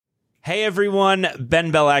Hey everyone,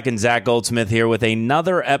 Ben Bellack and Zach Goldsmith here with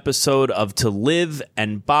another episode of To Live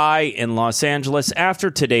and Buy in Los Angeles. After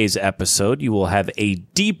today's episode, you will have a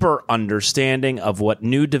deeper understanding of what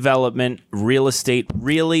new development real estate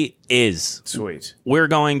really is. Sweet. We're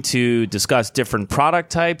going to discuss different product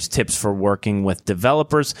types, tips for working with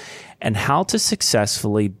developers, and how to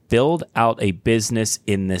successfully build out a business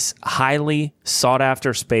in this highly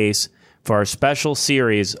sought-after space for our special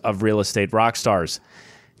series of Real Estate Rockstars.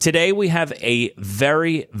 Today, we have a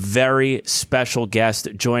very, very special guest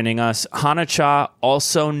joining us. Hana Cha,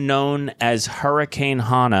 also known as Hurricane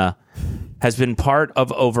Hana, has been part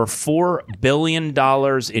of over $4 billion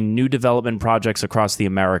in new development projects across the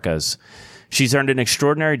Americas. She's earned an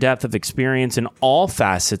extraordinary depth of experience in all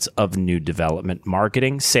facets of new development,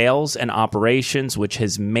 marketing, sales, and operations, which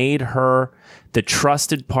has made her the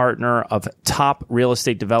trusted partner of top real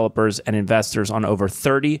estate developers and investors on over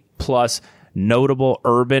 30-plus notable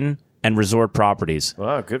urban and resort properties.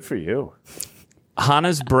 Wow, good for you.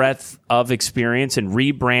 Hana's breadth of experience in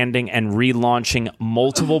rebranding and relaunching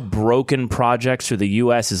multiple broken projects through the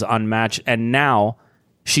U.S. is unmatched, and now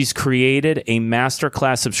she's created a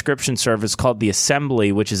masterclass subscription service called The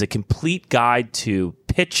Assembly, which is a complete guide to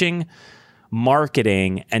pitching,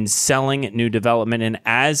 marketing, and selling new development. And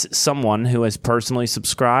as someone who has personally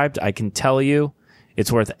subscribed, I can tell you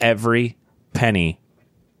it's worth every penny.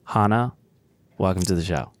 Hana, welcome to the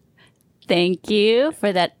show. Thank you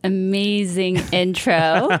for that amazing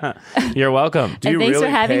intro. You're welcom. And thanks for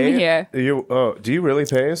having me here. Do you really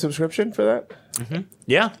pay a subscription for that? Mm-hmm.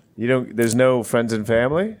 Yeah. You don't. There's no friends and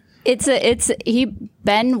family.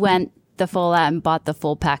 Ben went the full out and bought the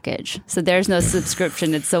full package. So there's no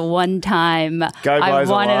subscription. It's a one-time. Guy buys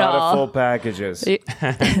I want a lot it all. of full packages.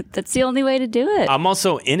 That's the only way to do it. I'm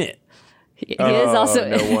also in it. He is also.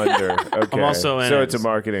 No wonder. Okay. I'm also in so it. it's a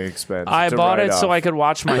marketing expense. I It's a bought it write-off. so I could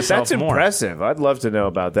watch But myself that's more. impressive. I'd love to know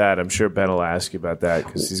about that. I'm sure Ben will ask you about that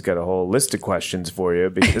because he's got a whole list of questions for you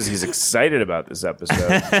because he's excited about this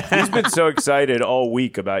episode. He's been so excited all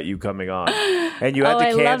week about you coming on. And you had I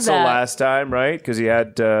to love cancel that. last time, right? Because you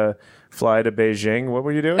had to fly to Beijing. What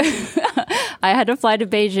were you doing? I had to fly to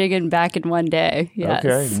Beijing and back in one day. Yes.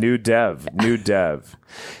 Okay. New dev.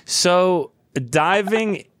 So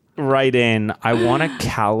diving right in, I want to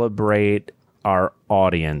calibrate our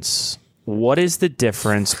audience. What is the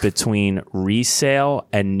difference between resale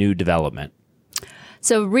and new development?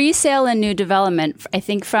 So resale and new development, I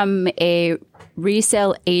think from a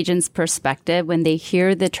resale agent's perspective, when they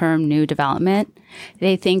hear the term new development,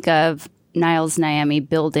 they think of Niles Niami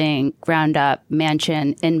building ground up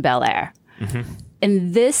mansion in Bel Air. Mm-hmm.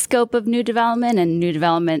 In this scope of new development and new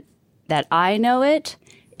development that I know it,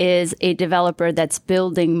 is a developer that's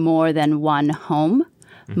building more than one home.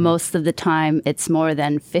 Mm-hmm. Most of the time, it's more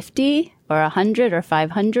than 50 or 100 or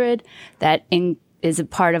 500 that is a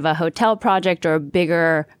part of a hotel project or a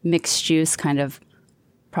bigger mixed-use kind of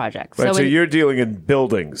project. Right, so you're dealing in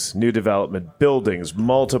buildings, new development, buildings,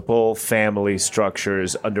 multiple family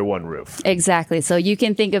structures under one roof. Exactly. So you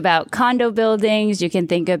can think about condo buildings, you can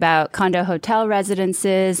think about condo hotel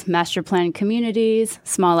residences, master plan communities,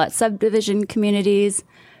 small lot subdivision communities.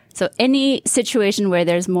 So any situation where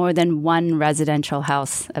there's more than one residential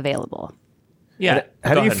house available. Yeah.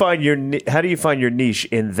 How do you find your niche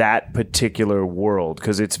in that particular world?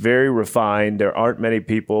 Because it's very refined. There aren't many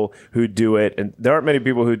people who do it, and there aren't many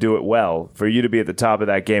people who do it well. For you to be at the top of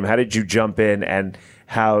that game, how did you jump in, and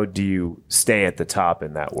how do you stay at the top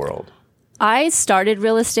in that world? I started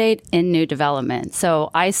real estate in new development.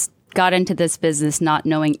 So I got into this business not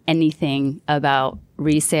knowing anything about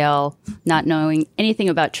resale, not knowing anything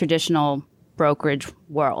about traditional brokerage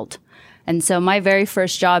world. And so my very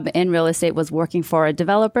first job in real estate was working for a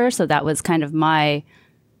developer. So that was kind of my,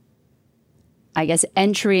 I guess,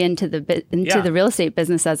 entry into the real estate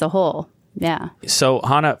business as a whole. Yeah. So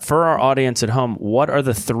Hana, for our audience at home, what are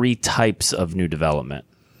the three types of new development?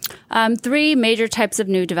 Three major types of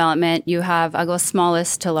new development. You have, I'll go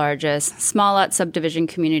smallest to largest. Small lot subdivision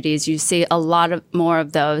communities, you see a lot more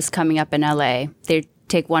of those coming up in LA. They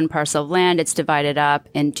take one parcel of land, it's divided up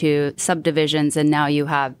into subdivisions, and now you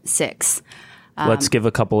have 6. Let's give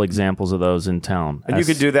a couple examples of those in town. And you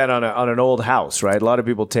could do that on an old house, right? A lot of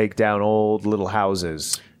people take down old little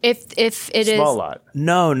houses. If it is small lot.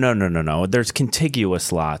 No. There's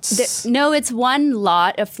contiguous lots. No, it's one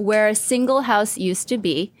lot of where a single house used to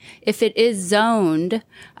be. If it is zoned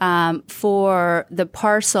for the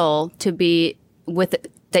parcel to be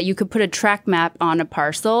that you could put a tract map on a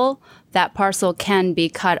parcel, that parcel can be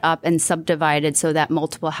cut up and subdivided so that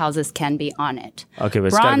multiple houses can be on it. Okay, but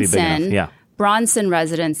it's got to be big enough. Yeah. Bronson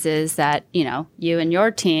Residences that, you and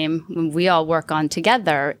your team, when we all work on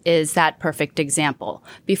together, is that perfect example.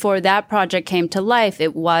 Before that project came to life,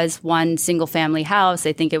 it was one single family house.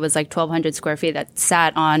 I think it was like 1,200 square feet that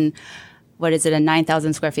sat on, a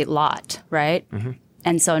 9,000 square feet lot, right? Mm-hmm.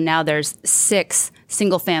 And so now there's 6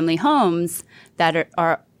 single family homes that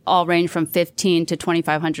are all range from 15 to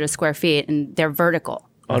 2,500 square feet, and they're vertical.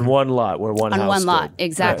 On one lot, where one house On one stood. lot,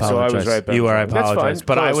 exactly. So I was right. You are. I apologize. That's fine.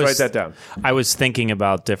 But Let's write that down. I was thinking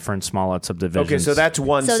about different small lot subdivisions. Okay, so that's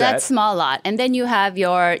one set. So that's small lot. And then you have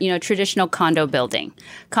your, traditional condo building.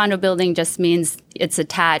 Condo building just means it's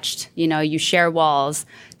attached, you share walls.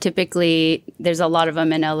 Typically, there's a lot of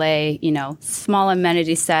them in LA, small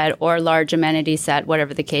amenity set or large amenity set,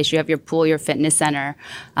 whatever the case. You have your pool, your fitness center.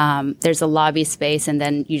 There's a lobby space, and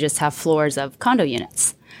then you just have floors of condo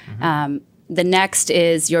units. Mm-hmm. The next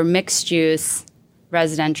is your mixed use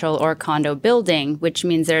residential or condo building, which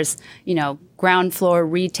means there's, ground floor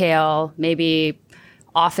retail, maybe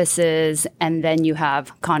offices, and then you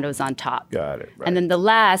have condos on top. Got it. Right. And then the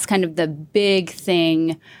last, kind of the big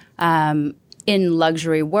thing in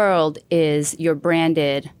luxury world is your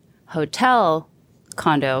branded hotel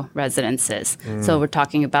condo residences. So we're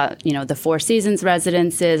talking about, the Four Seasons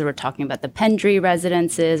residences. We're talking about the Pendry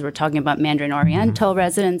residences. We're talking about Mandarin Oriental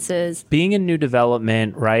residences. Being in new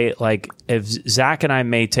development, right? Like if Zach and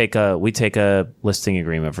I take a listing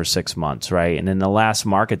agreement for 6 months, right? And in the last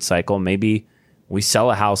market cycle, maybe we sell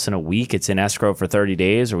a house in a week, it's in escrow for 30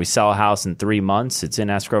 days, or we sell a house in 3 months, it's in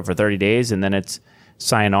escrow for 30 days, and then it's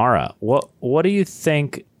sayonara. What do you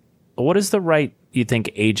think, what is the right, you think,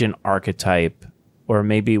 agent archetype? Or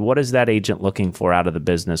maybe what is that agent looking for out of the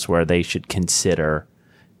business where they should consider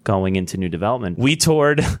going into new development? We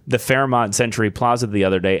toured the Fairmont Century Plaza the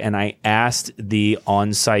other day, and I asked the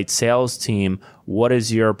on-site sales team, what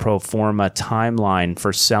is your pro forma timeline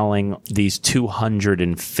for selling these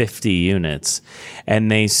 250 units? And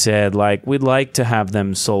they said, we'd like to have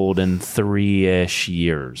them sold in 3-ish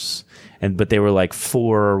years. But they were like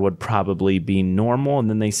 4 would probably be normal. And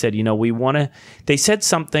then they said, they said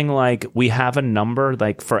something like, we have a number,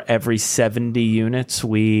 like for every 70 units,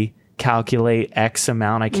 we calculate X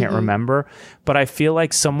amount. I can't remember. But I feel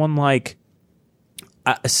like someone like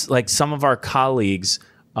some of our colleagues,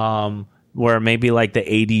 where maybe like the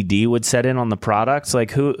ADD would set in on the products.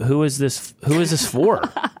 Like who is this for?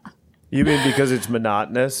 You mean because it's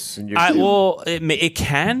monotonous? And it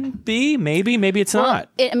can be. Maybe it's not.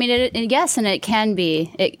 Yes, and it can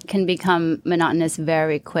be. It can become monotonous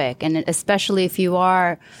very quick, and especially if you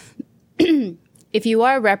are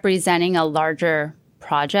representing a larger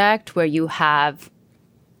project where you have,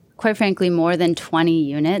 quite frankly, more than 20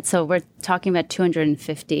 units. So we're talking about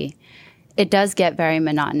 250. It does get very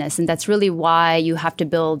monotonous, and that's really why you have to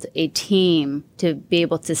build a team to be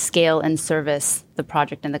able to scale and service the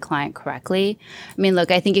project and the client correctly. Look,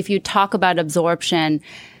 I think if you talk about absorption,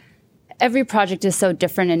 every project is so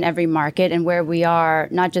different in every market, and where we are,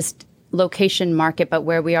 not just location market, but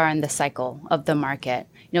where we are in the cycle of the market.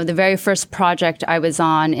 The very first project I was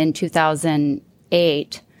on in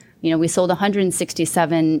 2008, we sold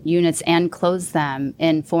 167 units and closed them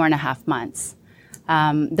in 4.5 months.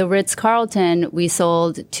 The Ritz-Carlton, we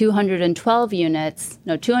sold 224 units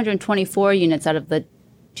out of the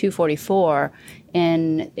 244,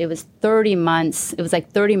 and it was 30 months. It was like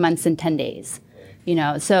 30 months and 10 days,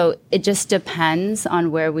 so it just depends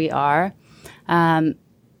on where we are.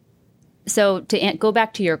 So to go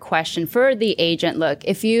back to your question, for the agent, look,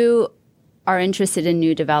 if you are interested in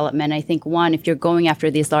new development, I think one, if you're going after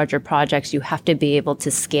these larger projects, you have to be able to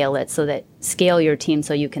scale your team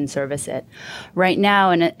so you can service it. Right now,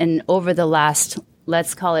 and over the last,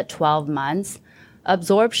 let's call it 12 months,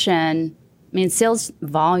 absorption, sales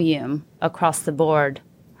volume across the board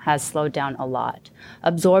has slowed down a lot.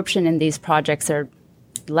 Absorption in these projects are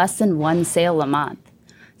less than 1 sale a month.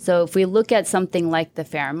 So if we look at something like the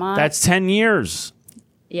Fairmont, that's 10 years.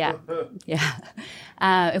 Yeah.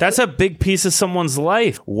 That's a big piece of someone's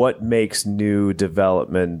life. What makes new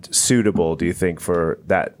development suitable, do you think, for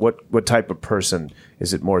that? What type of person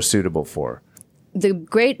is it more suitable for? The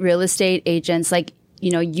great real estate agents,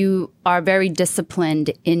 you are very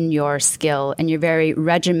disciplined in your skill, and you're very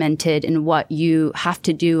regimented in what you have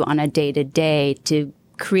to do on a day-to-day to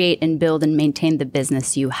create and build and maintain the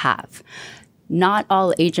business you have. Not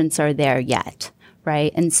all agents are there yet.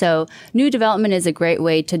 Right. And so new development is a great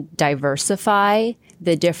way to diversify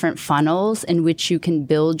the different funnels in which you can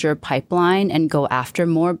build your pipeline and go after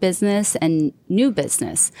more business and new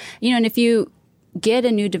business. And if you get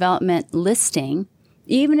a new development listing,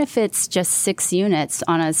 even if it's just 6 units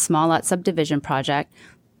on a small lot subdivision project,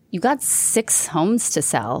 you got 6 homes to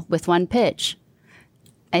sell with one pitch.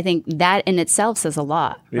 I think that in itself says a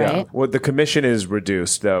lot, right? Well, the commission is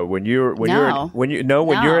reduced though when you're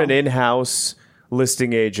an in-house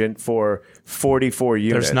listing agent for 44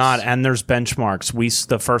 units. There's not, and there's benchmarks.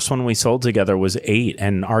 The first one we sold together was 8,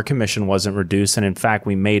 and our commission wasn't reduced, and in fact,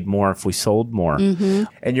 we made more if we sold more. Mm-hmm.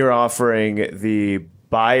 And you're offering the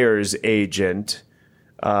buyer's agent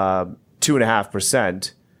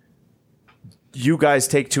 2.5%. You guys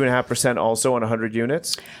take 2.5% also on 100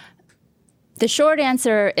 units? The short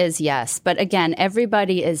answer is yes. But again,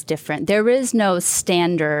 everybody is different. There is no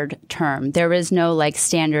standard term. There is no like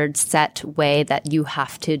standard set way that you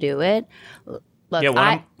have to do it. Look,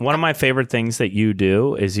 one of my favorite things that you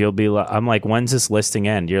do is you'll be like, I'm like, when's this listing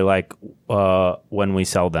end? You're like, when we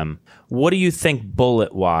sell them. What do you think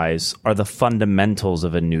bullet wise are the fundamentals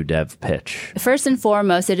of a new dev pitch? First and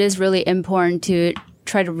foremost, it is really important to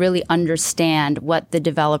try to really understand what the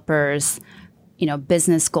developer's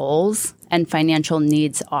business goals and financial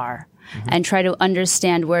needs are, and try to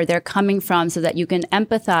understand where they're coming from so that you can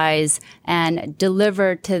empathize and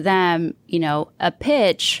deliver to them, a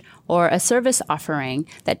pitch or a service offering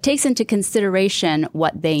that takes into consideration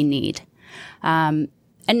what they need. And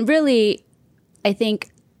really, I think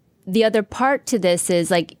the other part to this is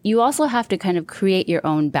like, you also have to kind of create your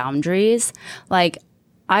own boundaries. Like,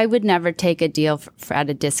 I would never take a deal at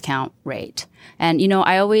a discount rate. And,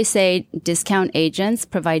 I always say discount agents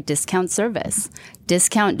provide discount service.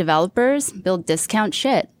 Discount developers build discount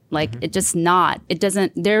shit. Like it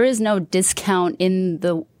there is no discount in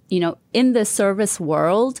the service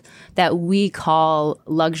world that we call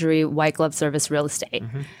luxury white glove service real estate.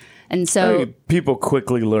 And so people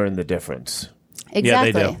quickly learn the difference.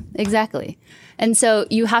 Exactly. Yeah, they do. Exactly. And so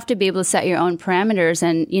you have to be able to set your own parameters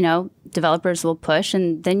and, developers will push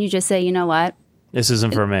and then you just say, you know what? This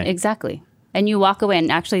isn't for me. Exactly. And you walk away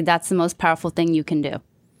and actually that's the most powerful thing you can do.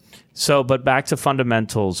 So, but back to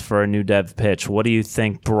fundamentals for a new dev pitch. What do you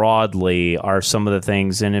think broadly are some of the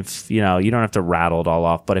things? And if, you don't have to rattle it all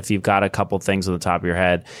off, but if you've got a couple things on the top of your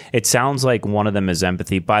head, it sounds like one of them is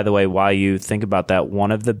empathy. By the way, while you think about that,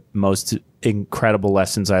 one of the most incredible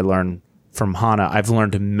lessons I learned from Hannah, I've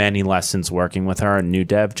learned many lessons working with her in New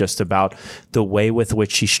Dev, just about the way with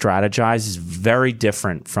which she strategizes is very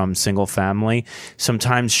different from single family.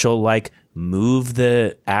 Sometimes she'll move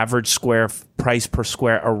the average square price per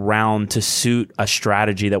square around to suit a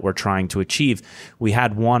strategy that we're trying to achieve. We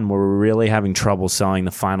had one where we were really having trouble selling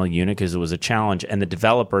the final unit because it was a challenge, and the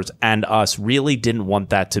developers and us really didn't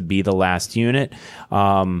want that to be the last unit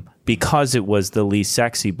because it was the least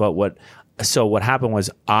sexy. But what happened was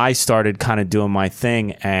I started kind of doing my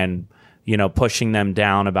thing and, pushing them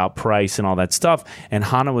down about price and all that stuff. And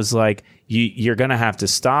Hannah was like, you're going to have to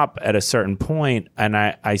stop at a certain point. And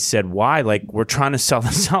I said, why? Like, we're trying to sell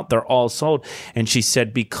this out. They're all sold. And she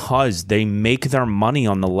said, because they make their money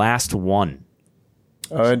on the last one.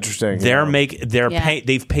 Oh, interesting.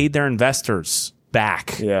 They've paid their investors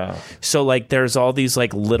back. Yeah. So there's all these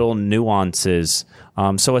little nuances.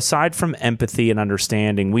 So aside from empathy and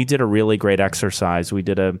understanding, we did a really great exercise. We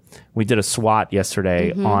did a SWOT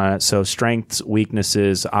yesterday on strengths,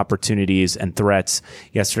 weaknesses, opportunities, and threats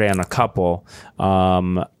yesterday on a couple.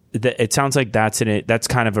 It sounds like that's in it. That's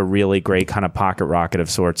kind of a really great kind of pocket rocket of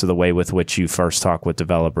sorts of the way with which you first talk with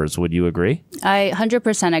developers. Would you agree? I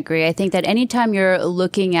 100% agree. I think that anytime you're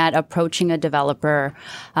looking at approaching a developer,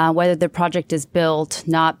 whether the project is built,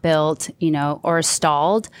 not built, or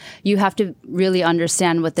stalled, you have to really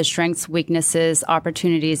understand what the strengths, weaknesses,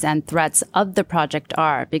 opportunities, and threats of the project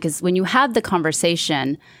are. Because when you have the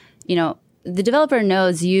conversation, the developer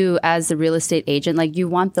knows you as the real estate agent. You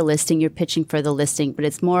want the listing, you're pitching for the listing, but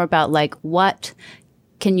it's more about what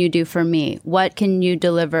can you do for me? What can you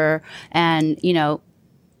deliver? And,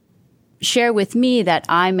 share with me that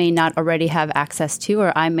I may not already have access to,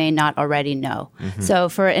 or I may not already know. So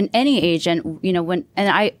for any agent,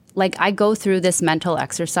 I go through this mental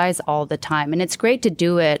exercise all the time, and it's great to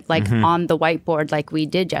do it on the whiteboard like we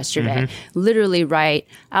did yesterday. Literally write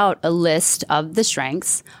out a list of the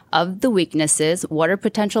strengths, of the weaknesses, what are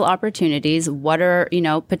potential opportunities, what are,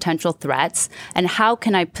 potential threats, and how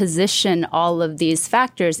can I position all of these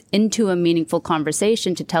factors into a meaningful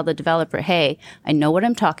conversation to tell the developer, hey, I know what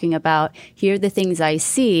I'm talking about. Here are the things I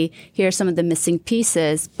see. Here are some of the missing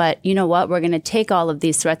pieces. But you know what? We're going to take all of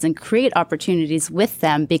these threats and create opportunities with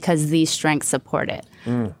them because these strengths support it.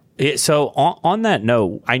 So on that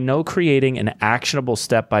note, I know creating an actionable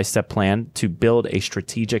step-by-step plan to build a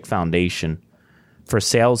strategic foundation for a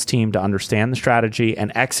sales team to understand the strategy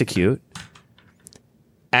and execute,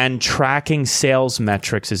 and tracking sales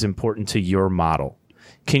metrics is important to your model.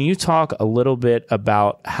 Can you talk a little bit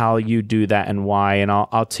about how you do that and why? And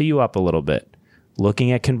I'll tee you up a little bit.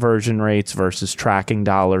 Looking at conversion rates versus tracking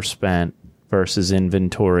dollars spent versus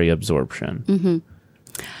inventory absorption. Mm-hmm.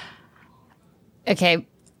 Okay.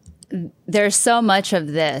 There's so much of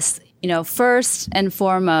this. First and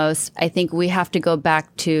foremost, I think we have to go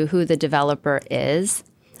back to who the developer is.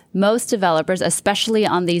 Most developers, especially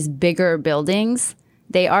on these bigger buildings,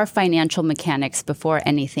 they are financial mechanics before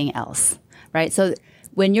anything else, right? So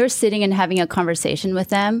when you're sitting and having a conversation with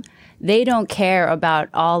them, they don't care about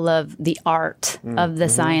all of the art of the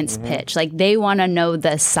science pitch. Like, they want to know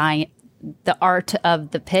the art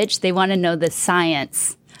of the pitch. They want to know the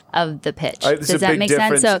science of the pitch. Does that make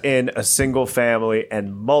sense? So, in a single family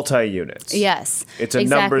and multi-units. Yes. It's a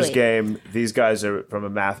numbers game. These guys are from a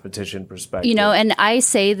mathematician perspective. And I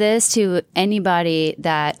say this to anybody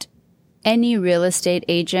that any real estate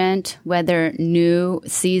agent, whether new,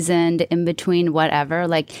 seasoned, in between, whatever,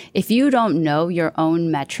 like, if you don't know your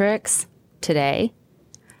own metrics today,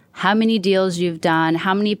 how many deals you've done,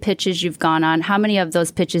 how many pitches you've gone on, how many of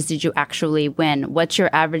those pitches did you actually win? What's your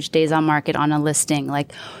average days on market on a listing?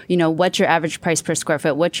 Like, what's your average price per square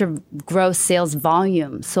foot? What's your gross sales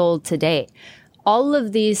volume sold to date? All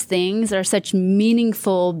of these things are such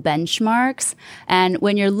meaningful benchmarks. And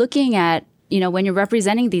when you're looking at, when you're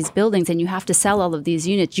representing these buildings and you have to sell all of these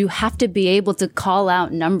units, you have to be able to call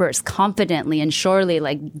out numbers confidently and surely,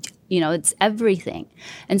 like, it's everything.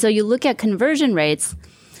 And so you look at conversion rates.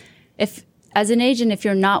 If, as an agent, if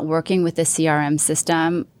you're not working with a CRM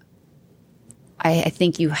system, I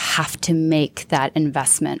think you have to make that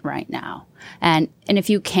investment right now. And if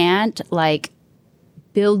you can't, like,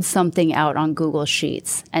 build something out on Google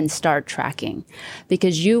Sheets and start tracking,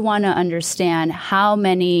 because you want to understand how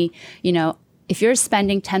many, if you're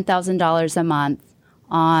spending $10,000 a month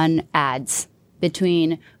on ads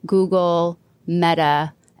between Google,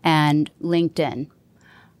 Meta, and LinkedIn,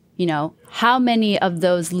 how many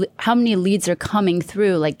leads are coming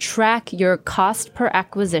through? Like, track your cost per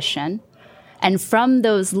acquisition. And from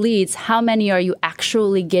those leads, how many are you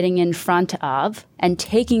actually getting in front of and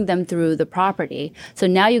taking them through the property? So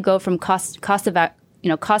now you go from cost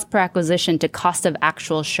per acquisition to cost of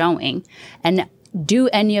actual showing. And do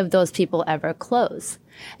any of those people ever close?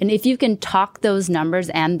 And if you can talk those numbers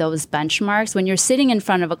and those benchmarks, when you're sitting in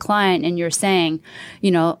front of a client and you're saying,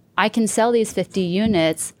 I can sell these 50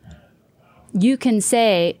 units, you can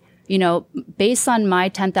say, based on my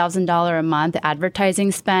 $10,000 a month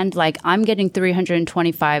advertising spend, like, I'm getting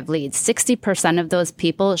 325 leads. 60% of those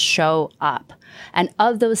people show up. And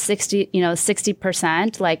of those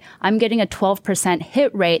 60%, like, I'm getting a 12%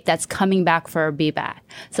 hit rate that's coming back for a B-back.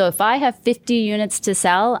 So if I have 50 units to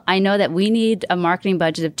sell, I know that we need a marketing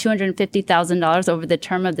budget of $250,000 over the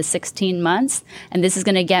term of the 16 months. And this is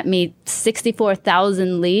going to get me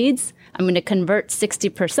 64,000 leads. I'm going to convert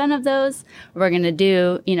 60% of those. We're going to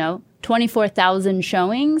do, 24,000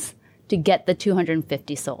 showings to get the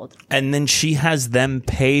 250 sold. And then she has them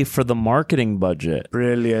pay for the marketing budget.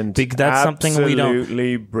 Brilliant. That's something we don't.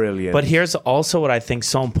 Absolutely brilliant. But here's also what I think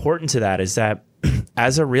so important to that is that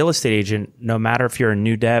as a real estate agent, no matter if you're a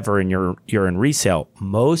new dev or you're in resale,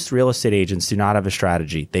 most real estate agents do not have a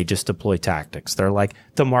strategy. They just deploy tactics. They're like,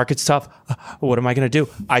 the market's tough. What am I going to do?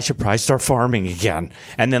 I should probably start farming again.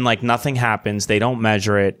 And then, like, nothing happens. They don't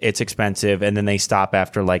measure it. It's expensive. And then they stop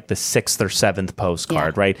after like the 6th or 7th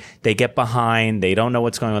postcard, right? They get behind. They don't know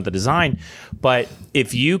what's going on with the design. But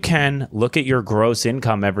if you can look at your gross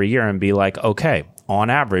income every year and be like, okay, on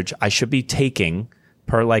average, I should be taking,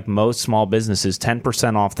 per like most small businesses,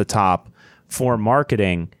 10% off the top for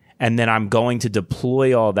marketing. And then I'm going to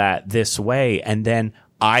deploy all that this way. And then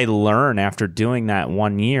I learn after doing that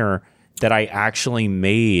 1 year that I actually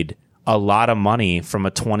made a lot of money from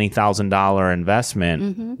a $20,000 investment.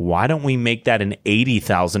 Mm-hmm. Why don't we make that an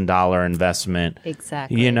 $80,000 investment?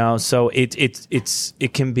 Exactly. So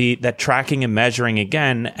it can be that tracking and measuring,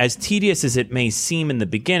 again, as tedious as it may seem in the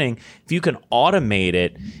beginning, if you can automate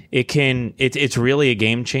it, it's really a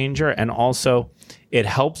game changer. And also it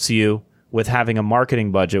helps you with having a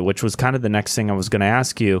marketing budget, which was kind of the next thing I was going to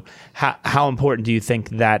ask you. How important do you think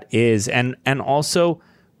that is? And also,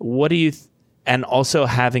 what do you and also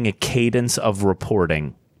having a cadence of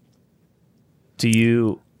reporting. Do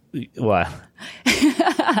you what?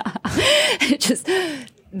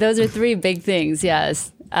 Those are three big things.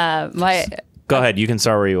 Yes. Go ahead. You can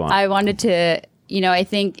start where you want. I wanted to, I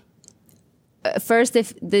think first,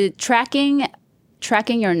 if the tracking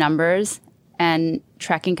your numbers and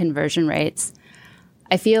tracking conversion rates,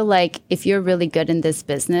 I feel like if you're really good in this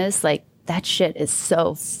business, like, that shit is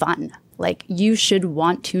so fun. Like, you should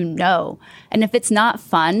want to know. And if it's not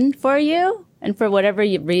fun for you, and for whatever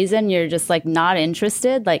reason you're just like not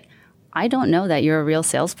interested, like I don't know that you're a real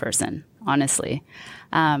salesperson, honestly.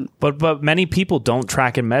 But many people don't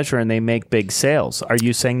track and measure and they make big sales. Are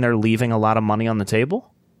you saying they're leaving a lot of money on the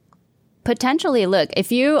table? Potentially. Look,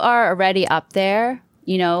 if you are already up there,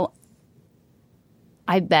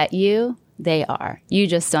 I bet you they are. You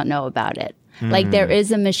just don't know about it. Like there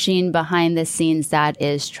is a machine behind the scenes that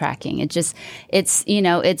is tracking.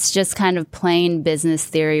 It's just kind of plain business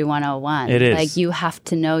theory 101. It is. Like you have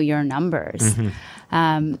to know your numbers.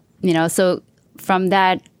 So from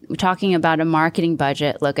that, talking about a marketing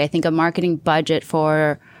budget, look, I think a marketing budget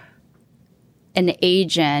for an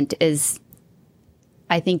agent is,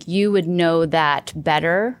 I think you would know that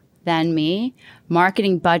better than me.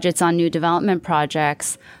 Marketing budgets on new development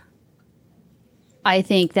projects, I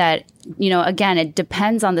think that, again, it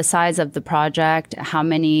depends on the size of the project, how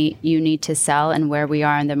many you need to sell and where we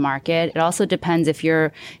are in the market. It also depends if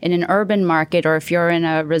you're in an urban market or if you're in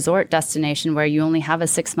a resort destination where you only have a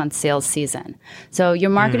 6-month sales season. So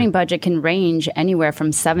your marketing budget can range anywhere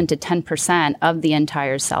from 7 to 10% of the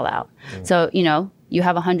entire sellout. So, you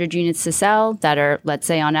have 100 units to sell that are, let's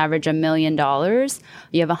say, on average, $1 million.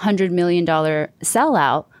 You have a $100 million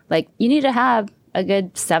sellout. Like, you need to have a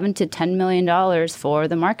good $7 to $10 million for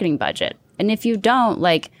the marketing budget. And if you don't,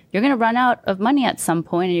 like, you're going to run out of money at some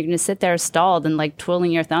point and you're going to sit there stalled and like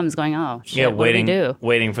twirling your thumbs going, oh, shit, what do we do?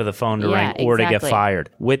 Waiting for the phone to ring or to get fired.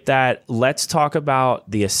 With that, let's talk about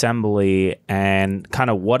the assembly and kind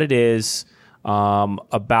of what it is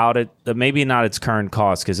about it. Maybe not its current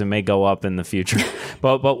cost because it may go up in the future.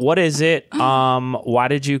 but what is it? Why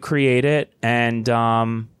did you create it? And,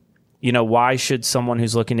 why should someone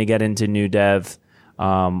who's looking to get into new dev,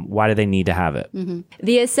 why do they need to have it?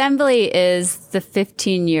 The assembly is the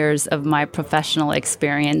 15 years of my professional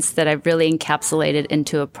experience that I've really encapsulated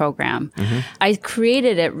into a program. I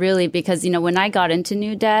created it really because, when I got into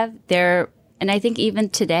new dev, and I think even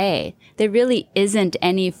today, there really isn't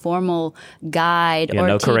any formal guide or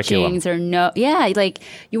no teachings curriculum. like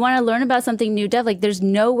you want to learn about something new dev, like there's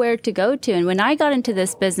nowhere to go to. And when I got into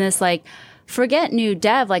this business, like forget new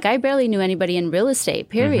dev, like I barely knew anybody in real estate,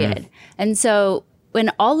 period. And so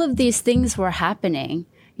when all of these things were happening,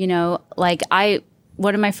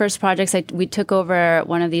 one of my first projects, we took over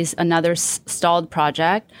another stalled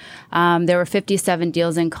project. There were 57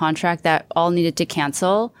 deals in contract that all needed to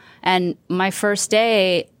cancel. And my first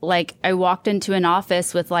day, like I walked into an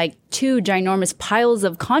office with like 2 ginormous piles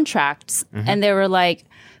of contracts and they were like,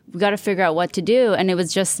 we got to figure out what to do. And it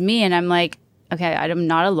was just me. And I'm like, okay, I'm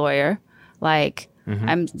not a lawyer. Like,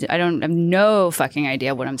 I have no fucking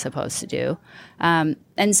idea what I'm supposed to do. And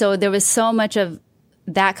so there was so much of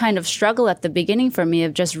that kind of struggle at the beginning for me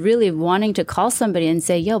of just really wanting to call somebody and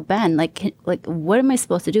say, yo, Ben, like what am I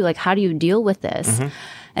supposed to do? Like, how do you deal with this?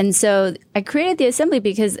 And so I created the assembly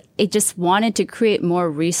because it just wanted to create more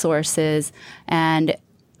resources and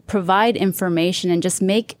provide information and just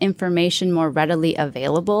make information more readily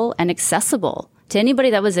available and accessible to anybody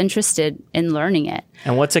that was interested in learning it.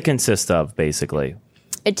 And what's it consist of, basically?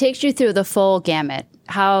 It takes you through the full gamut.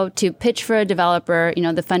 How to pitch for a developer,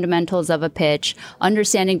 the fundamentals of a pitch,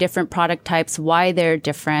 understanding different product types, why they're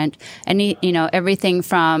different, everything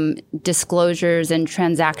from disclosures and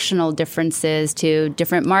transactional differences to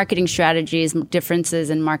different marketing strategies, differences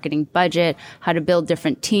in marketing budget, how to build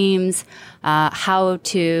different teams, how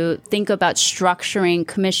to think about structuring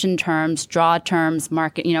commission terms, draw terms,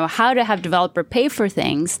 market, how to have developer pay for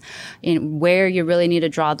things, where you really need to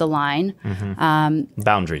draw the line.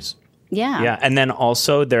 Boundaries. Yeah. And then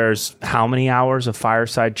also there's how many hours of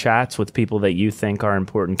fireside chats with people that you think are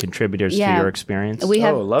important contributors to your experience?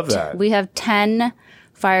 Love that. We have 10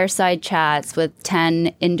 fireside chats with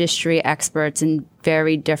 10 industry experts in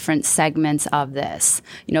very different segments of this.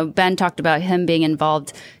 Ben talked about him being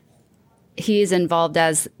involved. He's involved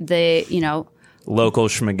as the, local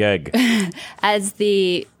schmageg. As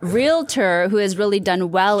the realtor who has really done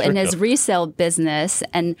well in his resale business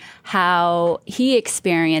and how he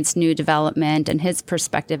experienced new development and his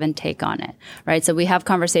perspective and take on it, right? So we have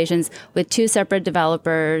conversations with 2 separate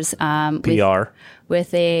developers. PR.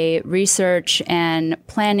 With a research and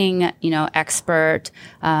planning, expert,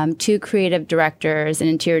 2 creative directors, an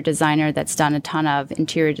interior designer that's done a ton of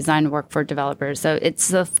interior design work for developers. So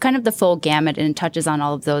it's kind of the full gamut and it touches on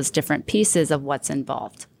all of those different pieces of what's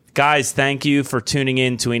involved. Guys, thank you for tuning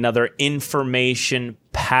in to another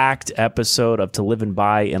information-packed episode of To Live and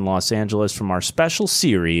Buy in Los Angeles from our special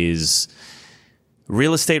series,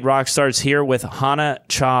 Real Estate Rockstars, here with Hannah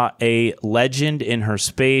Cha, a legend in her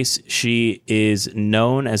space. She is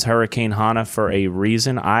known as Hurricane Hannah for a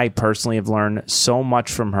reason. I personally have learned so much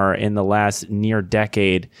from her in the last near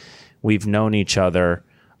decade we've known each other.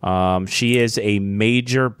 She is a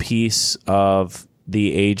major piece of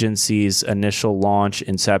the agency's initial launch,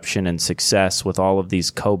 inception, and success with all of these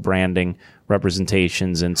co-branding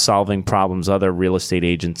representations and solving problems other real estate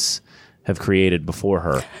agents have created before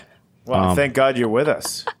her. Well, thank God you're with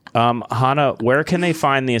us. Hannah, where can they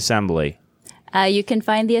find the Assembly? You can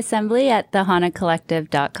find the Assembly at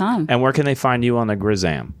thehanacollective.com. And where can they find you on the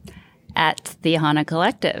Grizam? At the Hana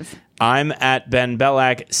Collective. I'm at Ben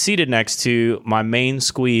Bellack, seated next to my main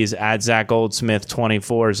squeeze at Zach Goldsmith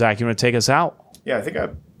 24. Zach, you want to take us out? Yeah, I think I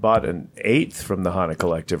bought an 8th from the Hana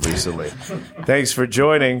Collective recently. Thanks for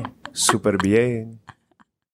joining. Super bien.